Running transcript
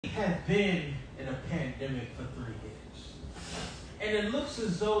have been in a pandemic for 3 years. And it looks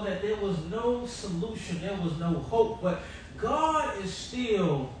as though that there was no solution, there was no hope, but God is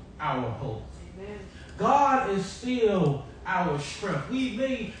still our hope. Amen. God is still our strength. We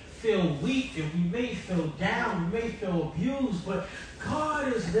may feel weak and we may feel down, we may feel abused, but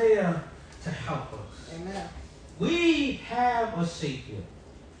God is there to help us. Amen. We have a Savior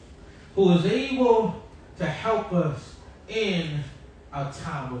who is able to help us in our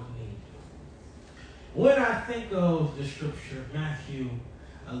time of need. When I think of the scripture, Matthew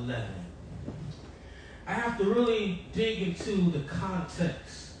 11, I have to really dig into the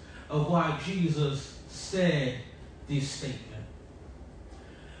context of why Jesus said this statement.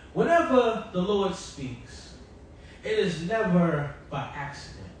 Whenever the Lord speaks, it is never by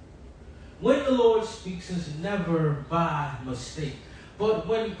accident. When the Lord speaks, it's never by mistake. But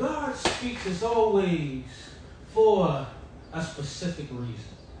when God speaks, it's always for a specific reason.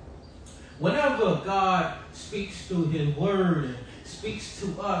 Whenever God speaks through His Word and speaks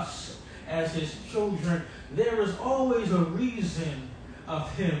to us as His children, there is always a reason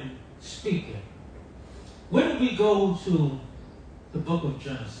of Him speaking. When we go to the book of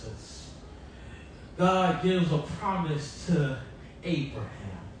Genesis, God gives a promise to Abraham.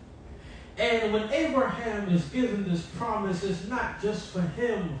 And when Abraham is given this promise, it's not just for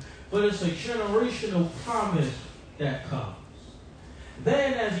him, but it's a generational promise that comes.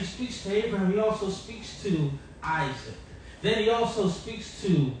 Then as he speaks to Abraham, he also speaks to Isaac. Then he also speaks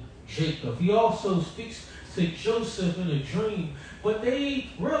to Jacob. He also speaks to Joseph in a dream. But they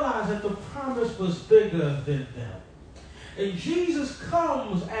realize that the promise was bigger than them. And Jesus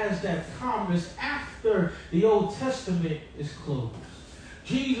comes as that promise after the Old Testament is closed.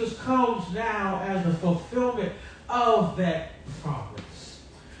 Jesus comes now as the fulfillment of that promise.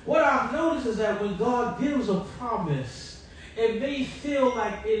 What I've noticed is that when God gives a promise, it may feel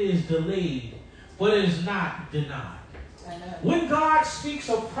like it is delayed, but it is not denied. When God speaks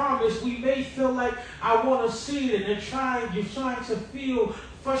a promise, we may feel like I want to see it, and you're trying to feel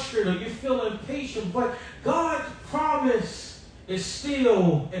frustrated, or you feel impatient, but God's promise is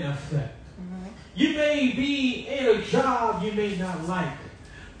still in effect. You may be in a job you may not like,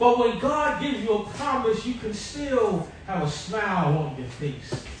 but when God gives you a promise, you can still have a smile on your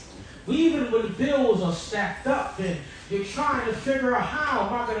face. Even when bills are stacked up and you're trying to figure out how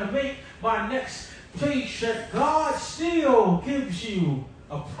am I going to make my next paycheck, God still gives you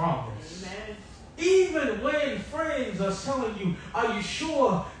a promise. Amen. Even when friends are telling you, are you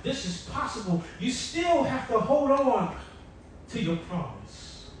sure this is possible? You still have to hold on to your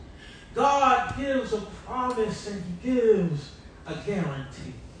promise. God gives a promise and He gives a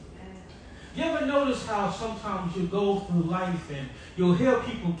guarantee. You ever notice how sometimes you go through life and you'll hear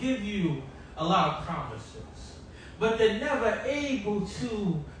people give you a lot of promises, but they're never able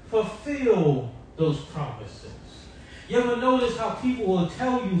to fulfill those promises? You ever notice how people will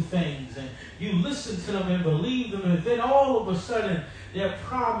tell you things and you listen to them and believe them, and then all of a sudden their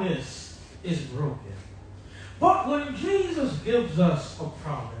promise is broken? But when Jesus gives us a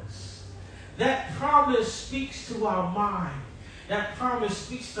promise, that promise speaks to our mind. That promise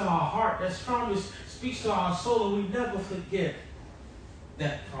speaks to our heart. That promise speaks to our soul, and we never forget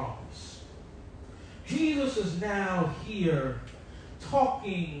that promise. Jesus is now here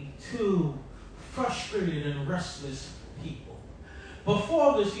talking to frustrated and restless people.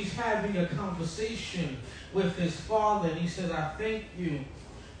 Before this, he's having a conversation with his Father, and he says, I thank you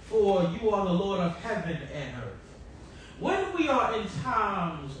for you are the Lord of heaven and earth. When we are in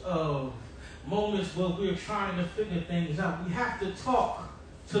times of moments where we're trying to figure things out, we have to talk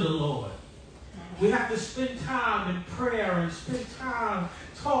to the Lord. We have to spend time in prayer and spend time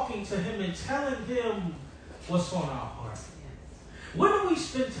talking to Him and telling Him what's on our heart. When we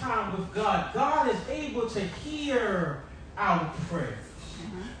spend time with God, God is able to hear our prayers.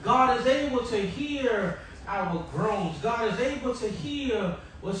 God is able to hear our groans. God is able to hear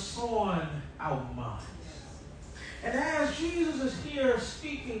what's on our minds. And as Jesus is here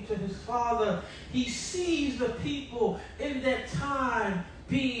speaking to His Father, He sees the people in that time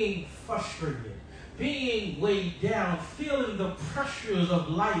being frustrated, being weighed down, feeling the pressures of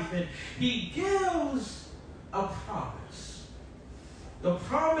life, and He gives a promise. The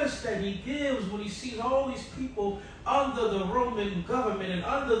promise that He gives when He sees all these people under the Roman government and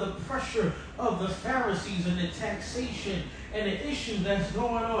under the pressure of the Pharisees and the taxation and the issue that's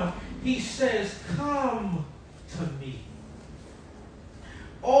going on, He says, come to me,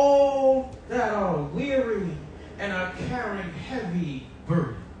 all that are weary and are carrying heavy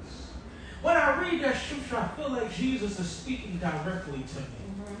burdens. When I read that scripture, I feel like Jesus is speaking directly to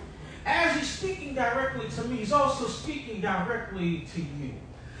me. As He's speaking directly to me, He's also speaking directly to you.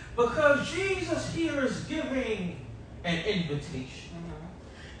 Because Jesus here is giving an invitation.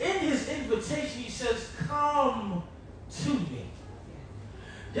 In his invitation, he says, come to me.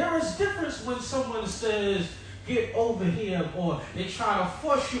 There is difference when someone says, get over here, or they try to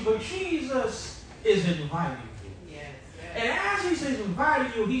force you, but Jesus is inviting you. Yes, yes. And as he's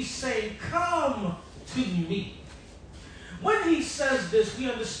inviting you, he's saying, come to me. When he says this, we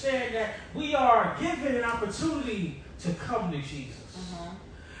understand that we are given an opportunity to come to Jesus.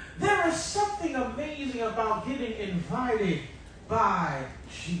 There is something amazing about getting invited by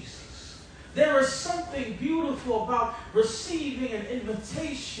Jesus. There is something beautiful about receiving an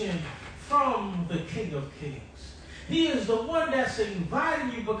invitation from the King of Kings. He is the one that's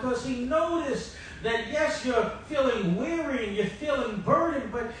inviting you because he noticed that, yes, you're feeling weary and you're feeling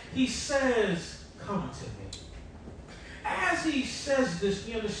burdened, but he says, come to me. As he says this,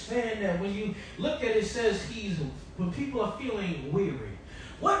 we understand that when you look at it, it says when people are feeling weary.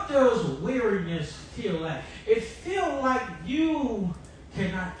 What does weariness feel like? It feels like you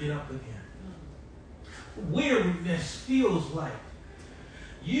cannot get up again. Weariness feels like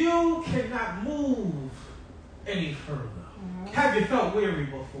you cannot move any further. Have you felt weary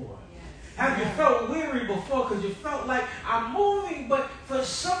before? Yes. Have you felt weary before because you felt like I'm moving, but for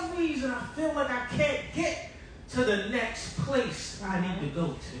some reason I feel like I can't get to the next place I need to go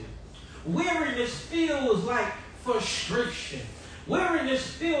to? Weariness feels like frustration. Weariness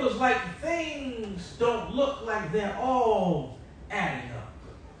feels like things don't look like they're all adding up.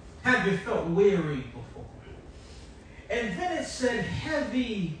 Have you felt weary before? And then it said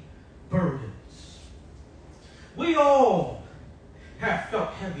heavy burdens. We all have felt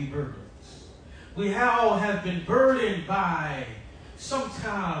heavy burdens. We all have been burdened by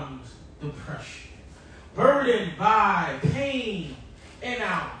sometimes depression, burdened by pain in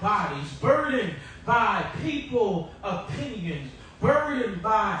our bodies, burdened by people opinions, burdened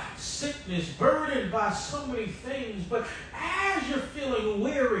by sickness, burdened by so many things. But as you're feeling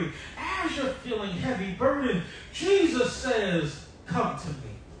weary, as you're feeling heavy burdened, Jesus says, come to me.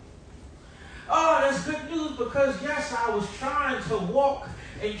 Oh, that's good news because, yes, I was trying to walk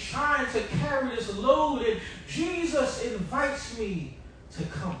and trying to carry this load, and Jesus invites me to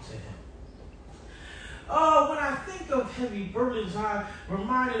come to him. When I think of heavy burdens, I'm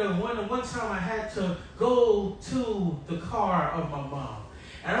reminded of one time I had to go to the car of my mom.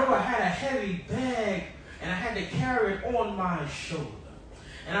 And I remember I had a heavy bag, and I had to carry it on my shoulder.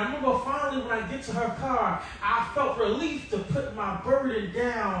 And I remember finally when I get to her car, I felt relief to put my burden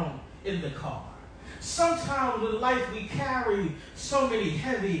down in the car. Sometimes in life we carry so many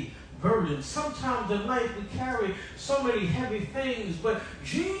heavy burdens. Sometimes in life we carry so many heavy things, but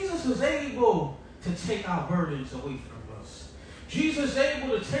Jesus is able to take our burdens away from us. Jesus is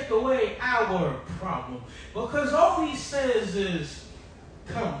able to take away our problem because all he says is,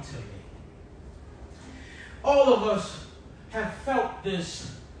 come to me. All of us have felt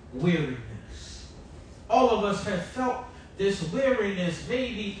this weariness. All of us have felt this weariness,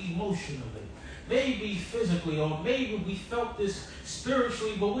 maybe emotionally, maybe physically, or maybe we felt this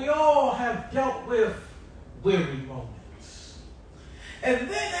spiritually, but we all have dealt with weary moments. And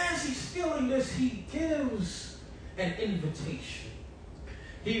then as he's feeling this, he gives an invitation.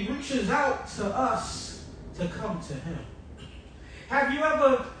 He reaches out to us to come to him. Have you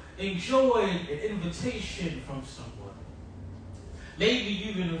ever enjoyed an invitation from someone? Maybe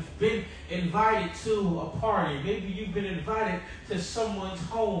you've been invited to a party. Maybe you've been invited to someone's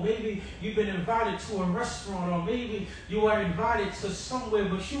home. Maybe you've been invited to a restaurant, or maybe you are invited to somewhere,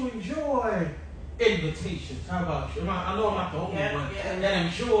 but you enjoy invitations. How about you? I know I'm not the only one that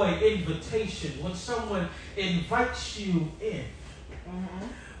enjoy invitation when someone invites you in.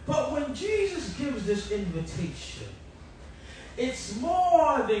 But when Jesus gives this invitation, it's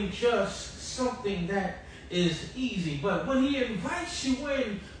more than just something that is easy. But when he invites you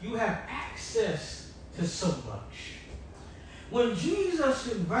in, you have access to so much. When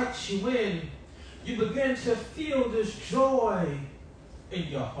Jesus invites you in, you begin to feel this joy in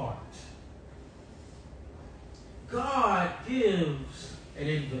your heart. God gives an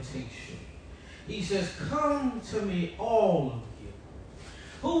invitation. He says, come to me, all of you.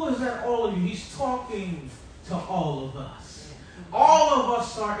 Who is that all of you? He's talking to all of us. All of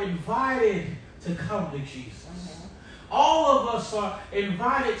us are invited to come to Jesus. All of us are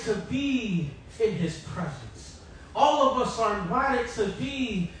invited to be in his presence. All of us are invited to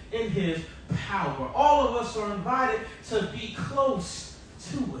be in his power. All of us are invited to be close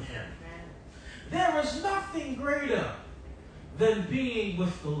to him. There is nothing greater than being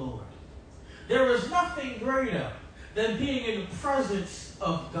with the Lord. There is nothing greater than being in the presence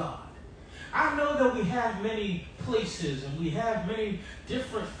of God. I know that we have many places and we have many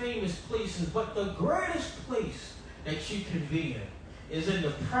different famous places, but the greatest place that you can be in is in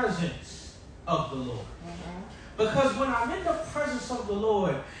the presence of the Lord. Because when I'm in the presence of the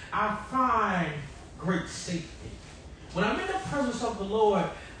Lord, I find great safety. When I'm in the presence of the Lord,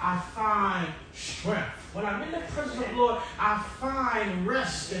 I find strength. When I'm in the presence of the Lord, I find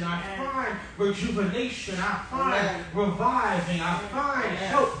rest and I find rejuvenation. I find reviving. I find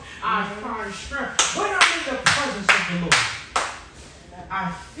help. I find strength. When I'm in the presence of the Lord,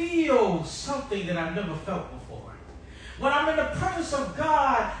 I feel something that I've never felt before. When I'm in the presence of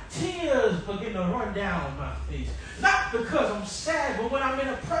God, tears begin to run down my face. Not because I'm sad, but when I'm in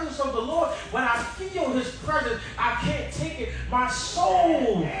the presence of the Lord, when I feel His presence, I can't take it. My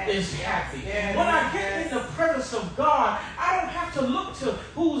soul is happy. When I get in the presence of God, I don't have to look to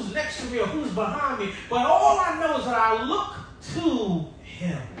who's next to me or who's behind me, but all I know is that I look to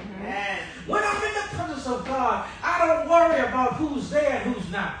Him. When I'm in the presence of God, I don't worry about who's there and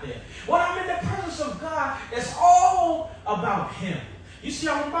who's not there. When I'm in the presence of God, it's all about Him. You see,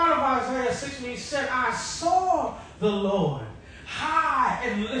 I'm reminded of Isaiah 6 when he said, I saw the Lord high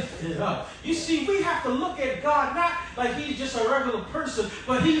and lifted up. You see, we have to look at God not like He's just a regular person,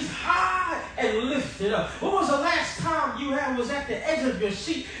 but He's high and lifted up. When was the last time you was at the edge of your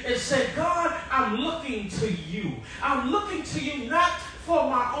seat and said, God, I'm looking to You. I'm looking to You not for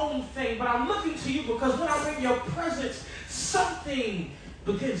my own thing, but I'm looking to You because when I'm in Your presence, something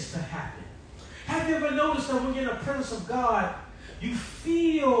begins to happen. Have you ever noticed that when you're in the presence of God, you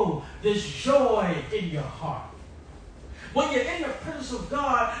feel this joy in your heart? When you're in the presence of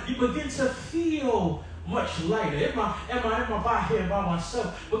God, you begin to feel much lighter. Am I by here by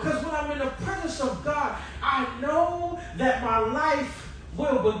myself? Because when I'm in the presence of God, I know that my life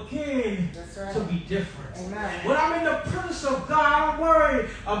will begin to be different. Amen. When I'm in the presence of God, I don't worry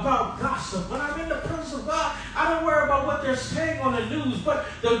about gossip. When I'm in the presence of God, I don't worry about what they're saying on the news. But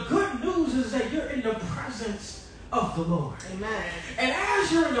the good news is that you're in the presence of the Lord. Amen. And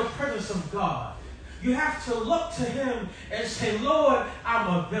as you're in the presence of God, you have to look to Him and say, Lord,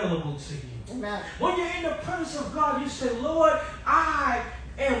 I'm available to You. Amen. When you're in the presence of God, you say, Lord, I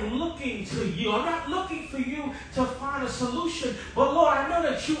am looking to You. I'm not looking for You to find a solution, but Lord, I know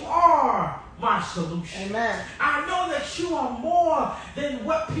that You are my solution. Amen. I know that You are more than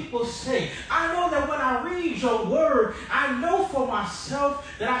what people say. I know that when I read Your word, I know for myself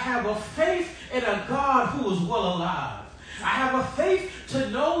that I have a faith in a God who is well alive. I have a faith to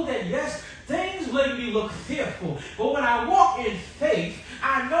know that, yes, things may me look fearful, but when I walk in faith,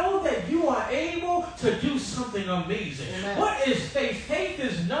 I know that You are able to do something amazing. Amen. What is faith? Faith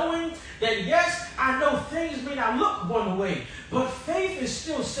is knowing that, yes, I know things may not look one way, but faith is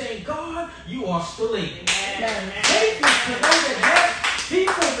still saying, God, You are still able. Amen. Faith is to know that, yes,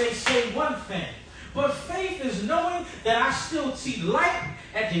 people may say one thing, but faith is knowing that I still see light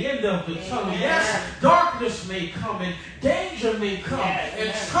at the end of the tunnel. Yes, darkness may come and danger may come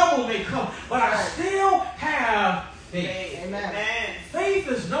and trouble may come, but I still have faith. Amen. Faith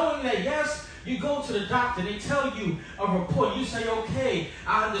is knowing that, yes, you go to the doctor, they tell you a report, you say, okay,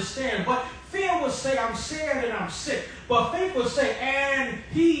 I understand, but fear will say, I'm sad and I'm sick, but faith will say, and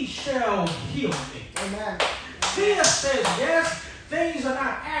He shall heal me. Amen. Fear says, yes, things are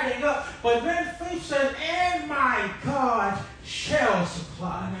not adding up, but then faith says, and my God shall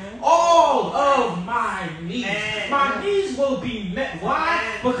supply all of my needs. My needs will be met.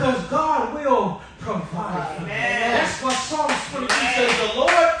 Why? Because God will provide for me. That's what Psalm 23 says, the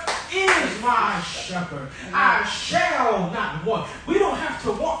Lord is my shepherd. I shall not want. We don't have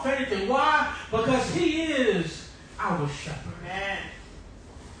to want for anything. Why? Because He is our shepherd.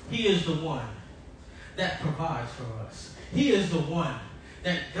 He is the one that provides for us. He is the one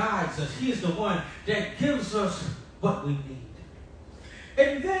that guides us. He is the one that gives us what we need.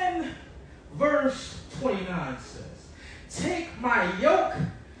 And then verse 29 says, take my yoke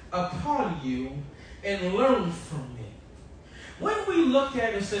upon you and learn from me. When we look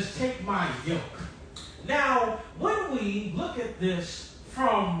at it, it says, take my yoke. Now, when we look at this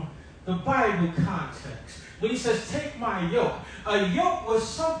from the Bible context, when He says, take my yoke, a yoke was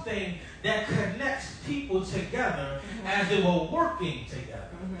something that connects people together as they were working together.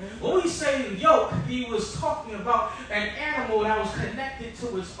 When we say yoke, He was talking about an animal that was connected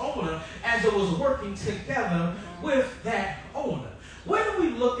to its owner as it was working together with that owner. When we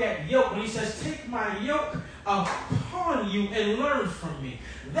look at yoke, when He says, take my yoke upon upon you and learn from me.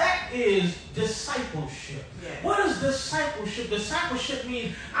 That is discipleship. Yes. What is discipleship? Discipleship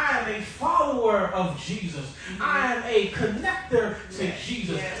means I am a follower of Jesus. Mm-hmm. I am a connector to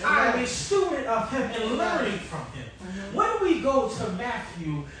Jesus. Yes. I am a student of him and learning from him. Mm-hmm. When we go to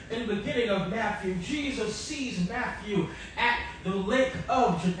Matthew, in the beginning of Matthew, Jesus sees Matthew at the lake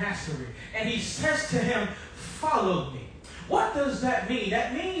of Gennesaret, and he says to him, follow me. What does that mean?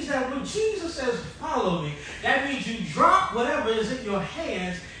 That means that when Jesus says, follow me, that means you drop whatever is in your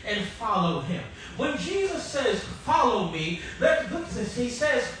hands and follow him. When Jesus says, follow me, he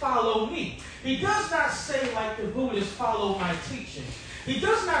says, follow me. He does not say like the Buddhists, follow my teaching. He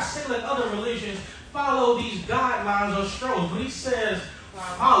does not say like other religions, follow these guidelines or strolls. But he says,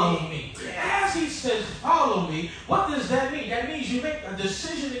 follow me. As he says, follow me, what does that mean? That means you make a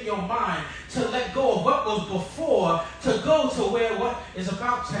decision in your mind to let go of what was before to go to where what is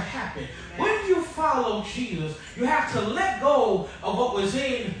about to happen. When you follow Jesus, you have to let go of what was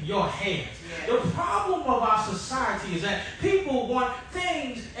in your hands. The problem of our society is that people want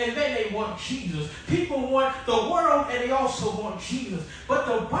things and then they want Jesus. People want the world and they also want Jesus. But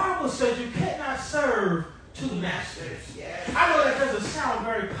the Bible says you cannot serve two masters. Yes. I know that doesn't sound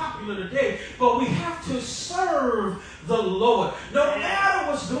very popular today, but we have to serve the Lord. No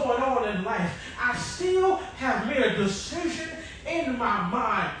matter what's going on in life, I still have made a decision in my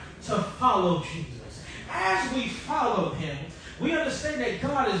mind to follow Jesus. As we follow him, we understand that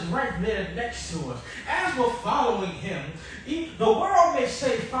God is right there next to us. As we're following him, the world may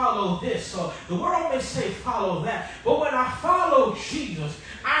say follow this, or the world may say follow that. But when I follow Jesus,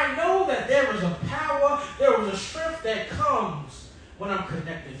 I know that there is a power, there is a strength that comes when I'm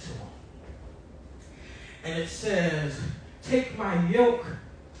connected to him. And it says, take my yoke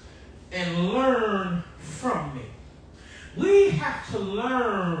and learn from me. We have to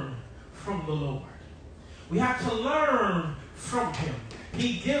learn from the Lord. We have to learn from him.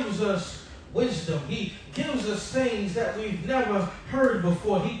 He gives us wisdom. He gives us things that we've never heard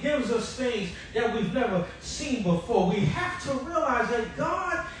before. He gives us things that we've never seen before. We have to realize that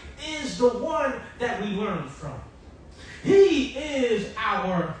God is the one that we learn from. He is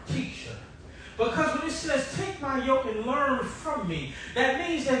our teacher. Because when it says, take my yoke and learn from me, that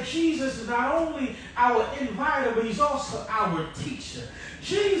means that Jesus is not only our inviter, but he's also our teacher.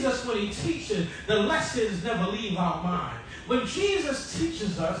 Jesus, when he teaches, the lessons never leave our mind. When Jesus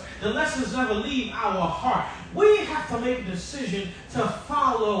teaches us, the lessons never leave our heart. We have to make a decision to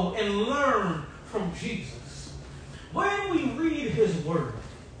follow and learn from Jesus. When we read his word,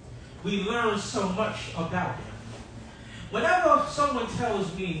 we learn so much about him. Whenever someone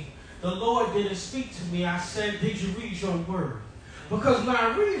tells me, the Lord didn't speak to me, I said, did you read your word? Because when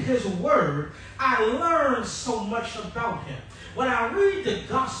I read his word, I learn so much about him. When I read the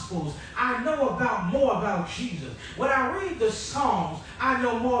Gospels, I know more about Jesus. When I read the Psalms, I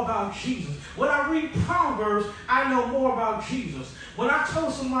know more about Jesus. When I read Proverbs, I know more about Jesus. When I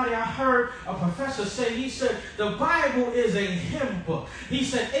told somebody, I heard a professor say, he said, the Bible is a hymn book. He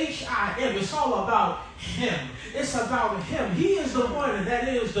said, H-I-M, it's all about him. It's about him. He is the one that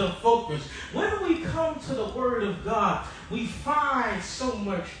is the focus. When we come to the Word of God, we find so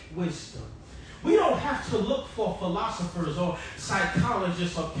much wisdom. We don't have to look for philosophers or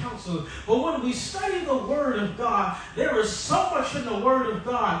psychologists or counselors. But when we study the Word of God, there is so much in the Word of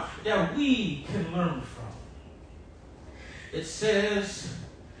God that we can learn from. It says,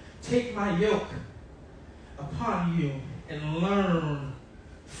 take my yoke upon you and learn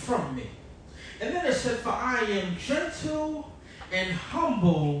from me. And then it said, for I am gentle and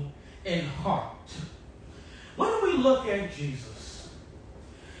humble in heart. When we look at Jesus,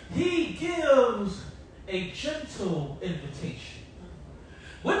 he gives a gentle invitation.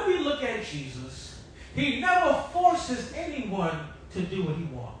 When we look at Jesus, he never forces anyone to do what he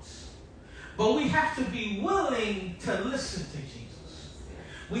wants. But we have to be willing to listen to Jesus.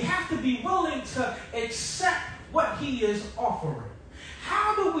 We have to be willing to accept what he is offering.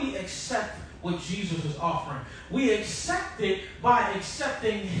 How do we accept what Jesus is offering? We accept it by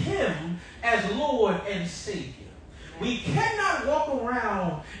accepting him as Lord and Savior. We cannot walk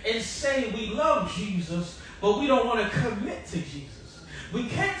around and say we love Jesus, but we don't want to commit to Jesus. We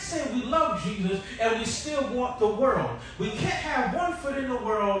can't say we love Jesus and we still want the world. We can't have one foot in the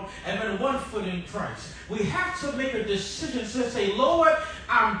world and then one foot in Christ. We have to make a decision to say, Lord,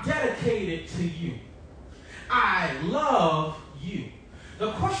 I'm dedicated to you. I love you.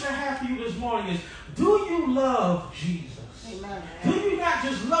 The question I have for you this morning is, do you love Jesus? Amen. Do you not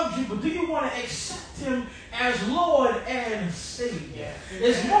just love you, but do you want to accept him as Lord and Savior?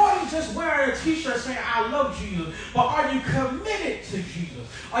 It's more than just wearing a t-shirt saying, I love Jesus, but are you committed to Jesus?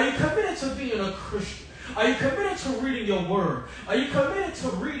 Are you committed to being a Christian? Are you committed to reading your word? Are you committed to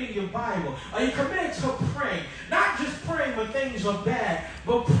reading your Bible? Are you committed to praying? Not just praying when things are bad,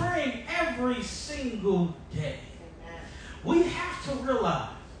 but praying every single day. Amen. We have to realize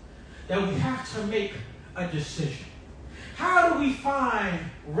that we have to make a decision. How do we find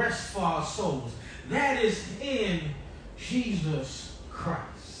rest for our souls? That is in Jesus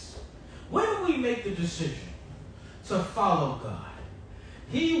Christ. When we make the decision to follow God,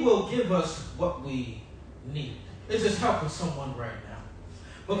 He will give us what we need. It's just helping someone right now.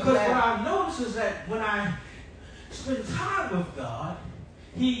 Because what I've noticed is that when I spend time with God,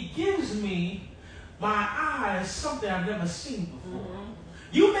 He gives me my eyes something I've never seen before. Mm-hmm.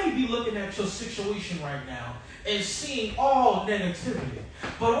 You may be looking at your situation right now and seeing all negativity.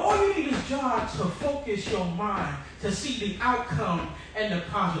 But all you need is God to focus your mind to see the outcome and the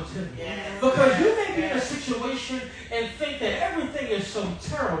positivity. Yes. Because you may be in a situation and think that everything is so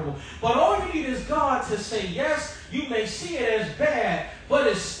terrible. But all you need is God to say, yes, you may see it as bad, but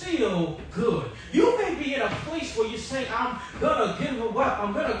it's still good. You may be in a place where you're saying, I'm going to give it up,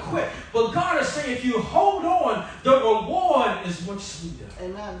 I'm going to quit. But God is saying, if you hold on, the reward is much sweeter.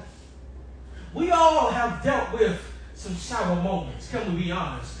 Amen. We all have dealt with some sour moments, can we be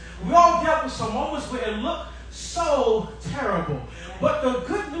honest? We all dealt with some moments where it looked so terrible. But the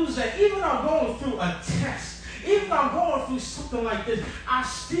good news is that even if I'm going through a test, even if I'm going through something like this, I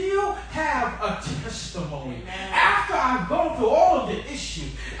still have a testimony. Amen. After I've gone through all of the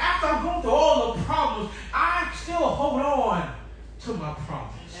issues, after I've gone through all the problems, I still hold on to my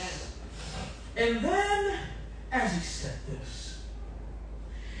promise. Amen. And then, as he said this,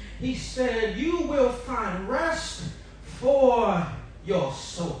 he said, you will find rest for your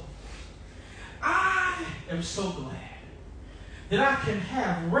soul. I am so glad that I can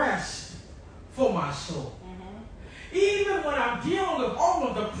have rest for my soul. Mm-hmm. Even when I'm dealing with all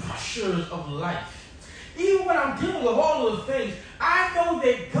of the pressures of life, even when I'm dealing with all of the things, I know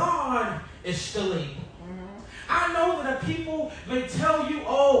that God is still able. I know that people may tell you,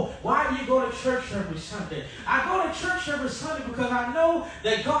 oh, why do you go to church every Sunday? I go to church every Sunday because I know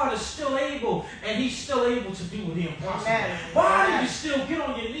that God is still able and He's still able to do the impossible. Amen. Why do you still get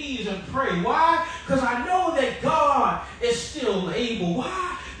on your knees and pray? Why? Because I know that God is still able.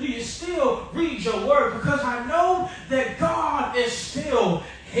 Why do you still read your word? Because I know that God is still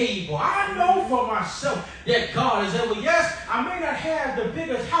able. I know for myself that God is able. Yes, I may not have the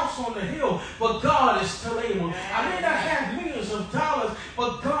biggest house on the hill, but God is still able. I may not have millions of dollars,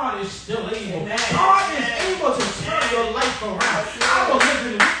 but God is still able. God is able to turn your life around. I'm a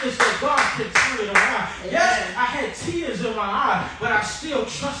living witness that God can turn it around. Yes, I had tears in my eyes, but I still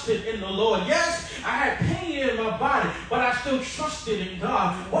trusted in the Lord. Yes, I had pain in my body, but I still trusted in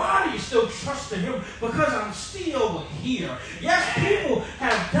God. Why do you still trust in Him? Because I'm still here. Yes, people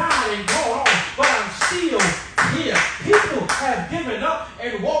have died and gone on, but I'm still here. People have given up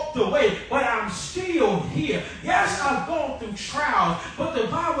and walked away, but I'm still here. Yes, I've gone through trials, but the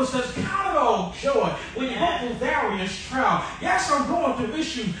Bible says count it all joy when you go through various trials. Yes, I'm going through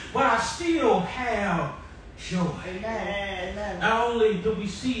issues, but I still have joy. Amen. Not only do we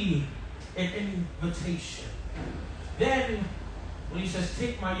see an invitation, then when he says,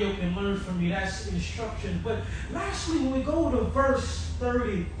 take my yoke and learn from me, that's instruction. But lastly, when we go to verse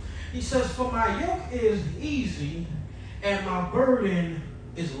 30, he says, for my yoke is easy and my burden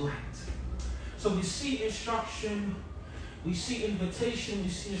is light. So we see instruction, we see invitation, we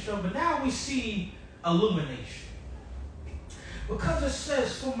see instruction, but now we see illumination. Because it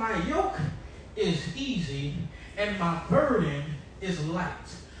says, for my yoke is easy and my burden is light.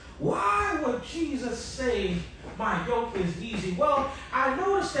 Why would Jesus say my yoke is easy? Well, I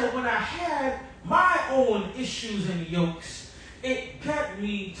noticed that when I had my own issues and yokes, it got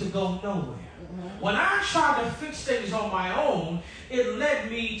me to go nowhere. Mm-hmm. When I tried to fix things on my own, it led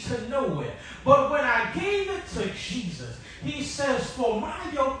me to nowhere. But when I gave it to Jesus, He says, for my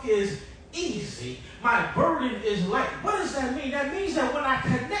yoke is easy, my burden is light. What does that mean? That means that when I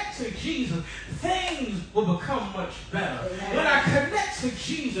connect to Jesus, things will become much better. Amen. When I connect to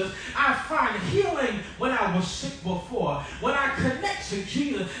Jesus, I find healing when I was sick before. When I connect to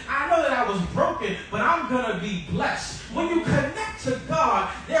Jesus, I know that I was broken, but I'm going to be blessed. When you connect to God,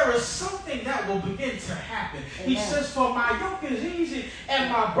 there is something that will begin to happen. Amen. He says, for my yoke is easy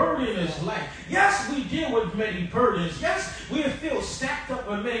and my burden is light. Yes, we deal with many burdens. Yes, we feel stacked up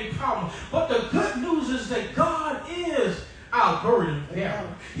with many problems. But the good news is that God is our burden bearer.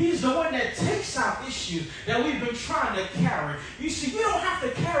 He's the one that takes our issues that we've been trying to carry. You see, you don't have to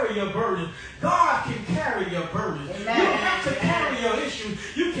carry your burden. God can carry your burden. You don't have to carry your issues.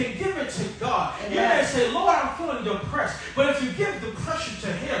 You can give it to God. You may say, Lord, I'm feeling depressed. But if you give the pressure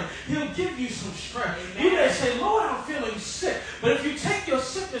to Him, He'll give you some strength. You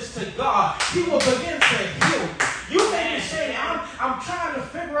God, He will begin to heal you. You may be saying, I'm trying to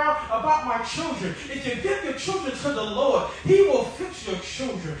figure out about my children. If you give your children to the Lord, He will fix your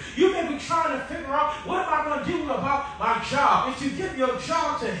children. You may be trying to figure out, what am I going to do about my job? If you give your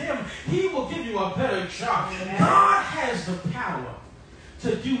job to Him, He will give you a better job. Amen. God has the power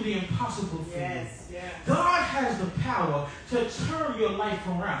to do the impossible for you. God has the power to turn your life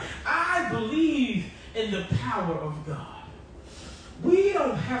around. I believe in the power of God. We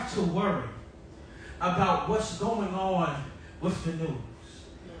don't have to worry about what's going on with the news.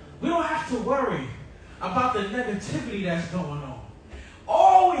 We don't have to worry about the negativity that's going on.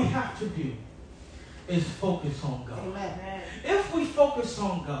 All we have to do is focus on God. Amen. If we focus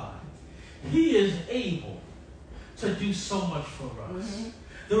on God, He is able to do so much for us. Mm-hmm.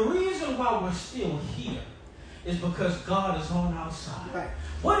 The reason why we're still here is because God is on our side. Right.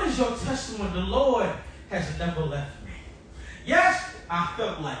 What is your testimony? The Lord has never left me. Yes, I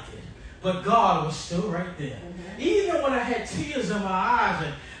felt like it, but God was still right there. Mm-hmm. Even when I had tears in my eyes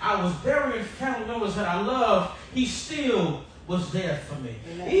and I was burying family members that I loved, He still was there for me.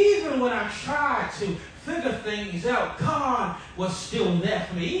 Amen. Even when I tried to figure things out, God was still there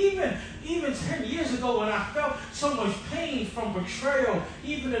for me. Even 10 years ago when I felt so much pain from betrayal,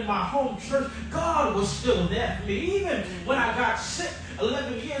 even in my home church, God was still there for me. Even when I got sick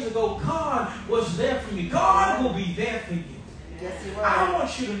 11 years ago, God was there for me. God will be there for you. Yes, He will. I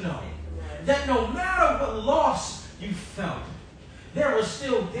want you to know that no matter what loss you felt, there is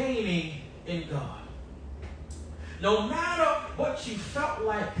still gaining in God. No matter what you felt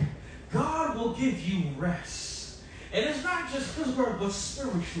like, God will give you rest. And it's not just physical, but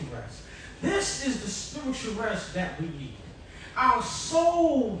spiritual rest. This is the spiritual rest that we need. Our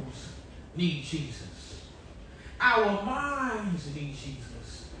souls need Jesus. Our minds need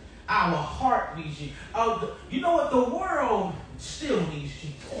Jesus. Our heart needs Jesus. You know what? The world still needs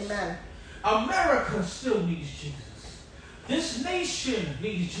Jesus. Amen. America still needs Jesus. This nation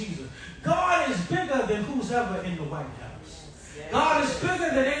needs Jesus. God is bigger than who's ever in the White House. God is bigger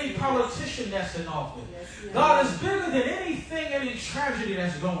than any politician that's in office. God is bigger than anything, any tragedy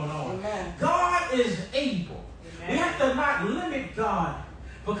that's going on. Amen. God is able. Amen. We have to not limit God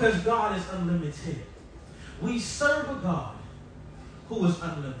because God is unlimited. We serve a God who is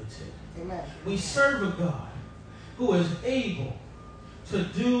unlimited. Amen. We serve a God who is able to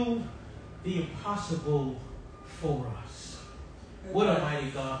do the impossible for us. Amen. What a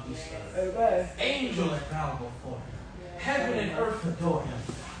mighty God we serve. Amen. Angels bow before Him. Heaven and earth adore Him.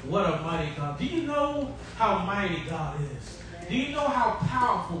 What a mighty God. Do you know how mighty God is? Do you know how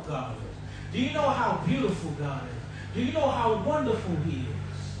powerful God is? Do you know how beautiful God is? Do you know how wonderful He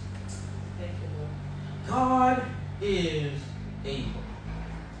is? Thank you, Lord. God is able.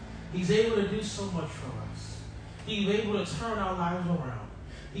 He's able to do so much for us. He's able to turn our lives around.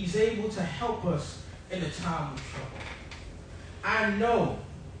 He's able to help us in the time of trouble. I know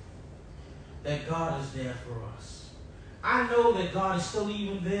that God is there for us. I know that God is still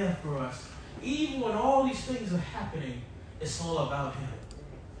even there for us. Even when all these things are happening, it's all about Him.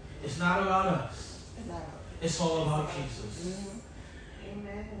 It's not about us. It's all about Jesus.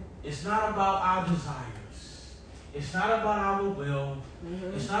 Amen. It's not about our desires. It's not about our will.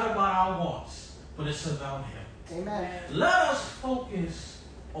 It's not about our wants, but it's about Him. Amen. Let us focus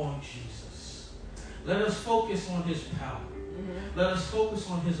on Jesus. Let us focus on His power. Let us focus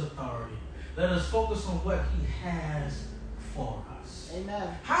on His authority. Let us focus on what He has for us.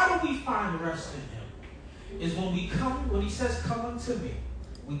 Amen. How do we find rest in Him? Is when He says, come unto me,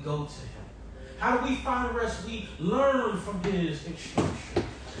 we go to Him. How do we find rest? We learn from His instruction.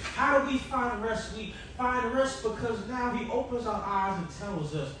 How do we find rest? We find rest because now He opens our eyes and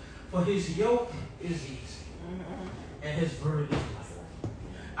tells us, for His yoke is easy and His burden is light.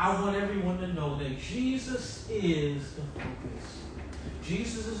 I want everyone to know that Jesus is the focus.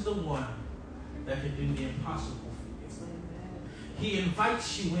 Jesus is the one that can do the impossible for you. He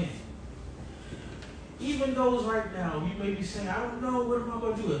invites you in. Even those right now, you may be saying, I don't know, what am I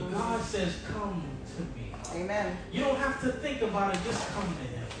going to do? If God says, come to me. Amen. You don't have to think about it, just come to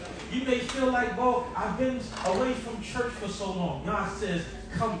Him. You may feel like, well, I've been away from church for so long. God says,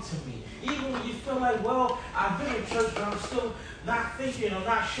 come to me. Even when you feel like, well, I've been in church, but I'm still not thinking or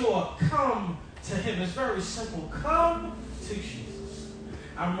not sure, come to Him. It's very simple. Come to Jesus.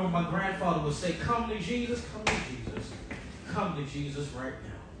 I remember my grandfather would say, come to Jesus, come to Jesus. Come to Jesus right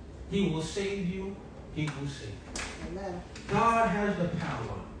now. He will save you. He will save you. Amen. God has the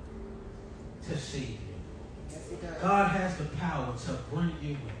power to save you. Yes, He does. God has the power to bring you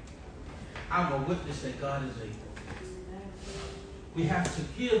in. I'm a witness that God is able. We have to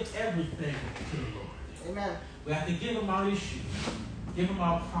give everything to the Lord. Amen. We have to give Him our issues. Give him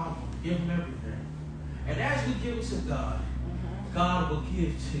our problem. Give him everything. And as we give it to God, God will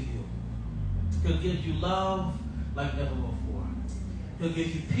give to you. He'll give you love like never before. He'll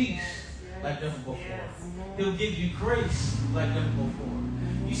give you peace like never before. He'll give you grace like never before.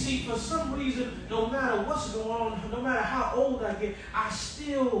 You see, for some reason, no matter what's going on, no matter how old I get, I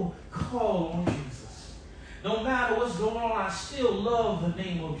still call on Jesus. No matter what's going on, I still love the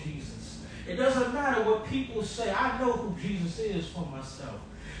name of Jesus. It doesn't matter what people say. I know who Jesus is for myself.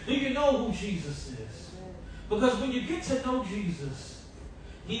 Do you know who Jesus is? Because when you get to know Jesus,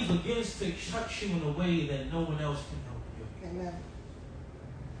 he begins to touch you in a way that no one else can help you. Amen.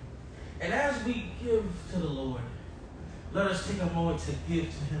 And as we give to the Lord, let us take a moment to give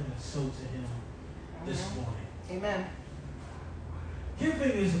to him and sow to him this morning. Amen.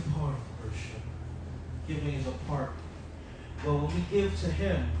 Giving is a part of worship. Giving is a part. Well, when we give to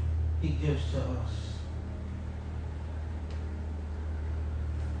him, he gives to us.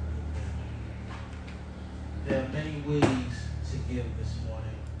 There are many ways to give this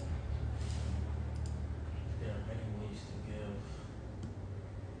morning. There are many ways to give.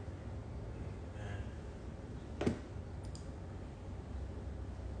 Amen. There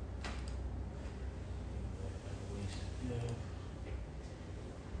are many ways to give.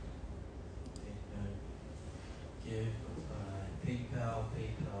 Amen. Give by PayPal,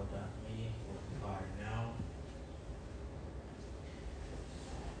 paypal.me, Globalfirenow.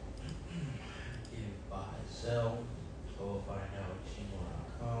 Give by Zelle,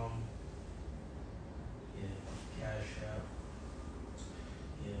 Globalfirenow@gmail.com. Give CashApp.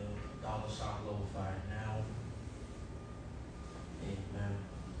 Give $Globalfirenow. Amen.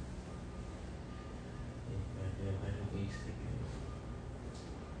 Amen. There are many ways to give.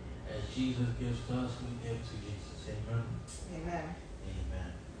 As Jesus gives to us, we give to Jesus. Amen. Amen.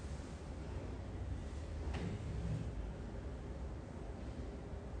 Amen. Amen.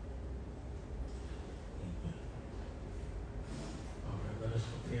 All right, let us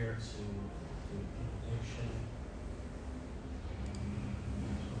prepare to do benediction.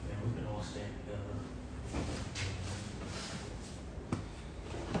 Okay, we can all stand together.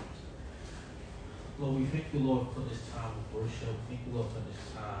 Lord, we thank you, Lord, for this time of worship. Thank you, Lord, for this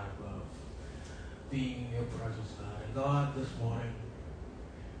time of being in your presence, God. And God, this morning,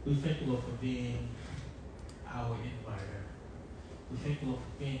 we thank you, Lord, for being our inviter. We thank you, Lord,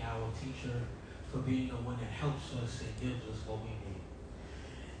 for being our teacher, for being the one that helps us and gives us what we need.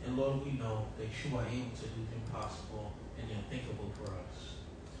 And Lord, we know that you are able to do the impossible and the unthinkable for us.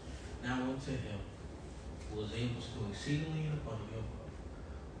 Now unto him who is able to do exceedingly and abundantly above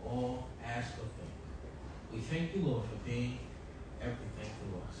all ask of him. We thank you, Lord, for being everything to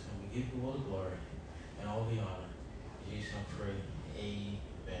us. And we give you all the glory and all the honor. In Jesus' name I pray.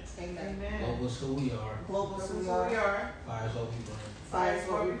 Amen. Amen. Global is who we are. Global is who we are. Fire is what we bring. Fire is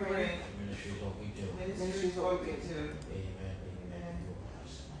what we bring. Ministry is what we do. Ministry is what we do. Amen.